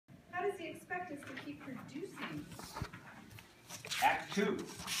Act 2,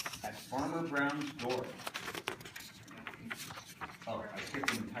 at Farmer Brown's door. Oh, I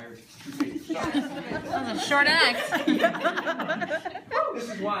skipped an entire 2 pages. Sorry. That was a short act. This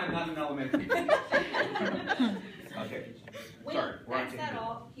is why I'm not in elementary. Okay. Wait, Sorry. that's not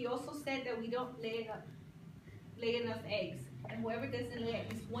all. He also said that we don't lay enough eggs. And whoever doesn't lay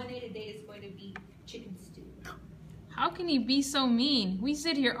at least one egg a day is going to be chicken stew. How can he be so mean? We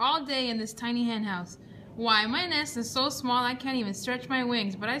sit here all day in this tiny hen house. Why, my nest is so small I can't even stretch my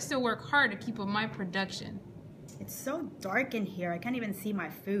wings, but I still work hard to keep up my production. It's so dark in here, I can't even see my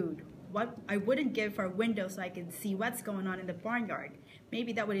food. What I wouldn't give for a window so I can see what's going on in the barnyard.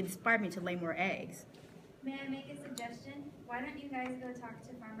 Maybe that would inspire me to lay more eggs. May I make a suggestion? Why don't you guys go talk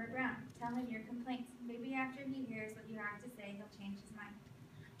to Farmer Brown? Tell him your complaints. Maybe after he hears what you have to say, he'll change his mind.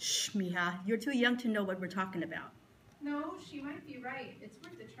 Shh, Mija, you're too young to know what we're talking about. No, she might be right. It's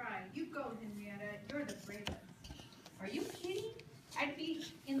worth a try. You go, Henrietta. You're the bravest. Are you kidding? I'd be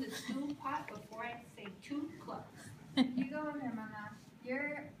in the stew pot before I'd say 2 clucks. You go with her, Mama.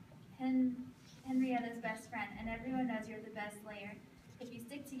 You're Henrietta's best friend, and everyone knows you're the best layer. If you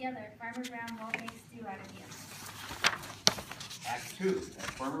stick together, Farmer Brown won't make stew out of you. Act 2, at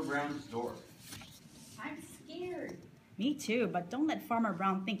Farmer Brown's door. I'm scared. Me too, but don't let Farmer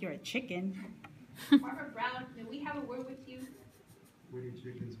Brown think you're a chicken. Farmer Brown, may we have a word with you? What do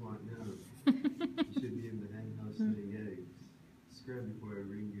chickens want now? You should be in the hen house laying eggs. Scrub before I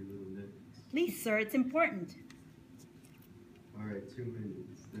wring your little necks. Please, sir, it's important. Alright, 2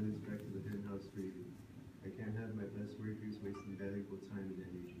 minutes. Then it's back to the hen house for you. I can't have my best workers wasting valuable time and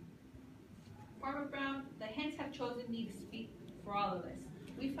energy. Farmer Brown, the hens have chosen me to speak for all of us.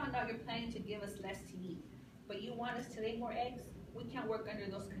 We found out you're planning to give us less to eat, but you want us to lay more eggs? We can't work under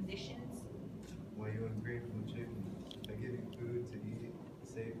those conditions. Why, you ungrateful chicken. I give you food to eat, a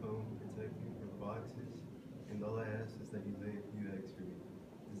safe home, protect you from foxes, and all I ask is that you lay a few eggs for me.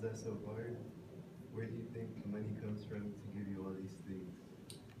 Is that so hard? Where do you think the money comes from to give you all these things?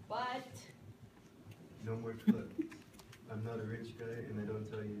 But No more clucks. I'm not a rich guy, and I don't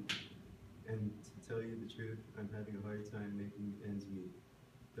tell you. And to tell you the truth, I'm having a hard time making ends meet.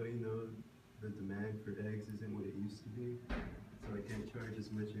 Don't you know the demand for eggs isn't what it used to be? So I can't charge as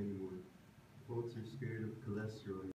much anymore. Folks are scared of cholesterol.